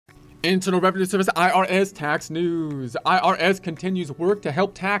Internal Revenue Service IRS tax news. IRS continues work to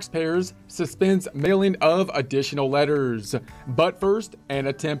help taxpayers, suspends mailing of additional letters. But first, an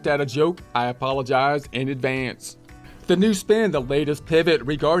attempt at a joke. I apologize in advance. The new spin, the latest pivot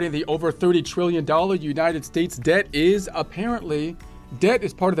regarding the over $30 trillion United States debt is apparently debt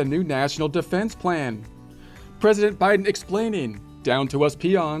is part of the new National Defense Plan. President Biden explaining, down to us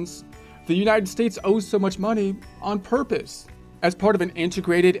peons, the United States owes so much money on purpose, as part of an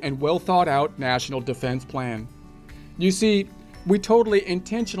integrated and well-thought-out national defense plan. You see, we totally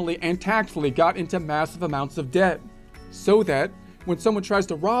intentionally and tactfully got into massive amounts of debt so that when someone tries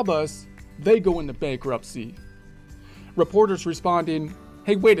to rob us, they go into bankruptcy. Reporters responding,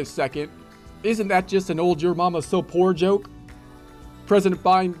 hey, wait a second, isn't that just an old your mama's so poor joke? President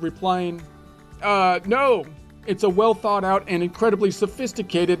Biden replying, no, it's a well-thought-out and incredibly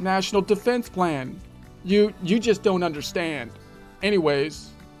sophisticated national defense plan. You just don't understand.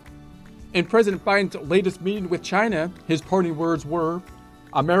 Anyways, in President Biden's latest meeting with China, his parting words were,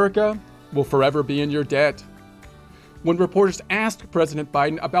 America will forever be in your debt. When reporters asked President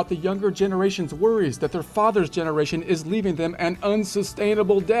Biden about the younger generation's worries that their father's generation is leaving them an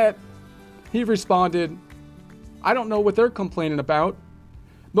unsustainable debt, he responded, I don't know what they're complaining about.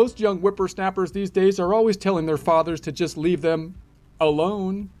 Most young whippersnappers these days are always telling their fathers to just leave them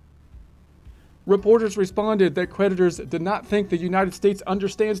alone. Reporters responded that creditors did not think the United States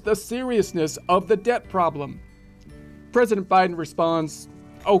understands the seriousness of the debt problem. President Biden responds,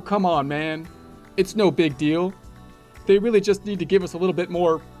 oh, come on, man. It's no big deal. They really just need to give us a little bit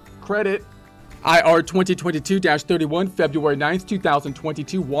more credit. IR 2022-31, February 9th,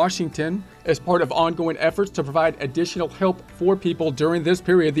 2022, Washington. As part of ongoing efforts to provide additional help for people during this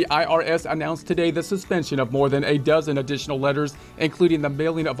period, the IRS announced today the suspension of more than a dozen additional letters, including the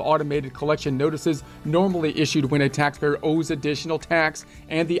mailing of automated collection notices normally issued when a taxpayer owes additional tax,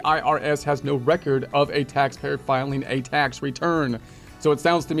 and the IRS has no record of a taxpayer filing a tax return. So it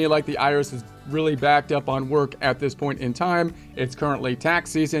sounds to me like the IRS is really backed up on work at this point in time. It's currently tax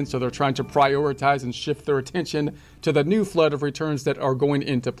season, so they're trying to prioritize and shift their attention to the new flood of returns that are going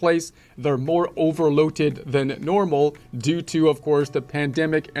into place. They're more overloaded than normal due to, of course, the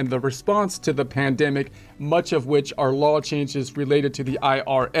pandemic and the response to the pandemic, much of which are law changes related to the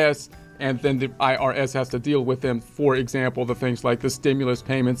IRS. And then the IRS has to deal with them. For example, the things like the stimulus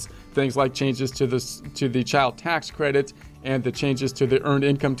payments, things like changes to the child tax credit, and the changes to the earned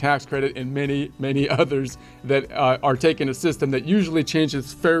income tax credit, and many others that are taking a system that usually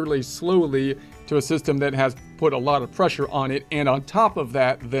changes fairly slowly to a system that has put a lot of pressure on it. And on top of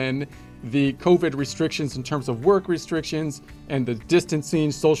that, then the COVID restrictions in terms of work restrictions and the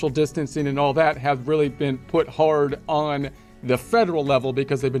distancing, social distancing, and all that have really been put hard on the federal level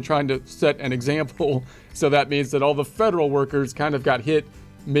because they've been trying to set an example. So that means that all the federal workers kind of got hit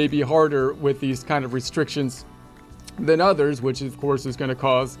maybe harder with these kind of restrictions than others, which of course is going to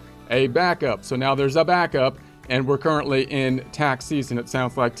cause a backup. So now there's a backup, and we're currently in tax season, it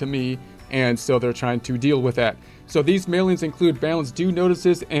sounds like to me, and so they're trying to deal with that. So these mailings include balance due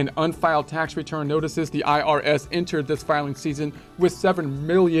notices and unfiled tax return notices. The IRS entered this filing season with 7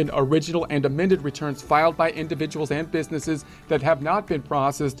 million original and amended returns filed by individuals and businesses that have not been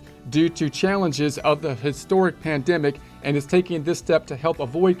processed due to challenges of the historic pandemic, and is taking this step to help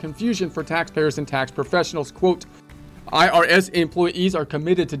avoid confusion for taxpayers and tax professionals. Quote, IRS employees are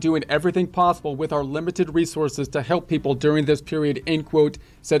committed to doing everything possible with our limited resources to help people during this period, end quote,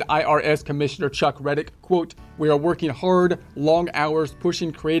 said IRS Commissioner Chuck Rettig. Quote, we are working hard, long hours,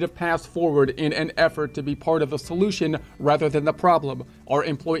 pushing creative paths forward in an effort to be part of the solution rather than the problem. Our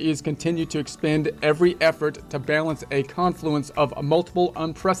employees continue to expend every effort to balance a confluence of multiple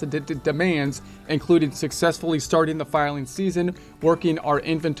unprecedented demands, including successfully starting the filing season, working our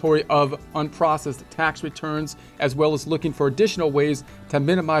inventory of unprocessed tax returns, as well as looking for additional ways to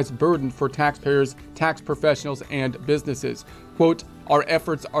minimize burden for taxpayers, tax professionals, and businesses. Quote, our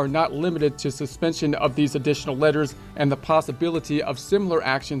efforts are not limited to suspension of these additional letters and the possibility of similar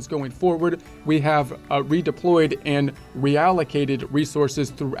actions going forward. We have redeployed and reallocated resources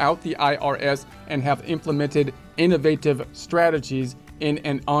throughout the IRS and have implemented innovative strategies in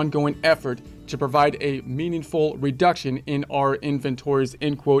an ongoing effort to provide a meaningful reduction in our inventories,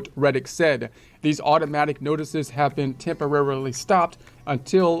 end quote, Rettig said. These automatic notices have been temporarily stopped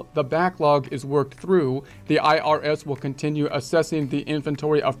Until the backlog is worked through, the IRS will continue assessing the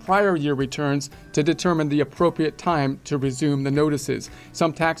inventory of prior year returns to determine the appropriate time to resume the notices.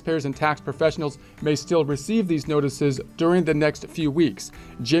 Some taxpayers and tax professionals may still receive these notices during the next few weeks.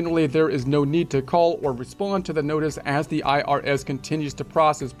 Generally, there is no need to call or respond to the notice as the IRS continues to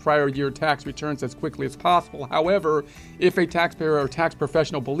process prior year tax returns as quickly as possible. However, if a taxpayer or tax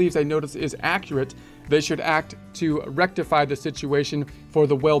professional believes a notice is accurate, they should act to rectify the situation for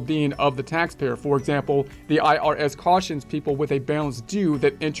the well-being of the taxpayer. For example, the IRS cautions people with a balance due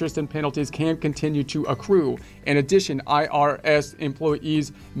that interest and penalties can continue to accrue. In addition, IRS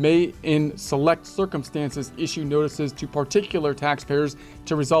employees may, in select circumstances, issue notices to particular taxpayers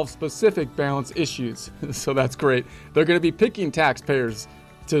to resolve specific balance issues. So that's great. They're going to be picking taxpayers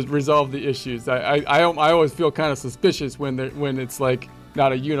to resolve the issues. I always feel kind of suspicious when it's like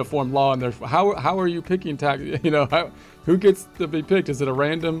not a uniform law, and how are you picking tax? Who gets to be picked? Is it a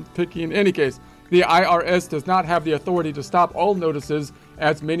random picking? In any case, the IRS does not have the authority to stop all notices,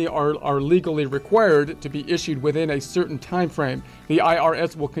 as many are legally required to be issued within a certain time frame. The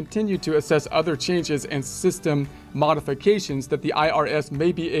IRS will continue to assess other changes and system modifications that the IRS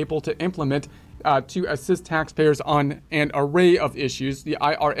may be able to implement to assist taxpayers on an array of issues. The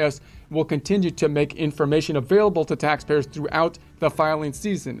IRS will continue to make information available to taxpayers throughout the filing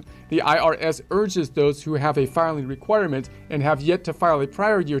season. The IRS urges those who have a filing requirement and have yet to file a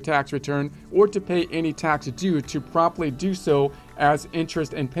prior year tax return or to pay any tax due to promptly do so, as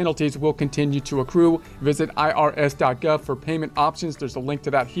interest and penalties will continue to accrue. Visit irs.gov for payment options. There's a link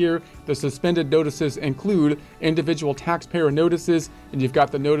to that here. The suspended notices include individual taxpayer notices, and you've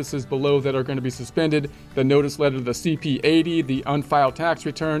got the notices below that are going to be suspended. The notice letter, the CP80, the unfiled tax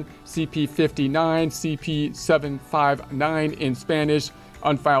return, CP59, CP759 in Spanish,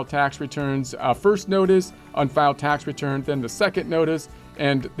 unfiled tax returns, first notice, unfiled tax return, then the second notice,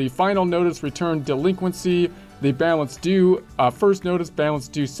 and the final notice, return delinquency, the balance due, first notice, balance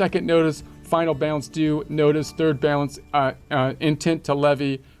due, second notice, final balance due, notice, third balance, intent to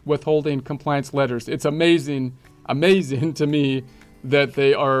levy, withholding compliance letters. It's amazing to me that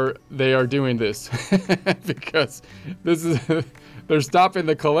they are doing this because this is they're stopping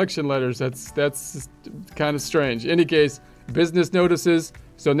the collection letters. That's kind of strange. In any case, business notices.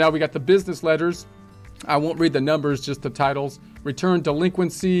 So now we got the business letters. I won't read the numbers, just the titles. Return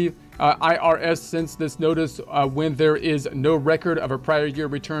delinquency. IRS sends this notice when there is no record of a prior year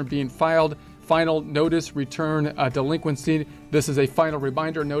return being filed. Final notice, return delinquency. This is a final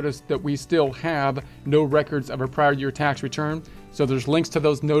reminder notice that we still have no records of a prior year tax return. So there's links to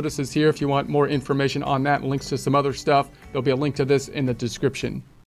those notices here if you want more information on that, and links to some other stuff. There'll be a link to this in the description.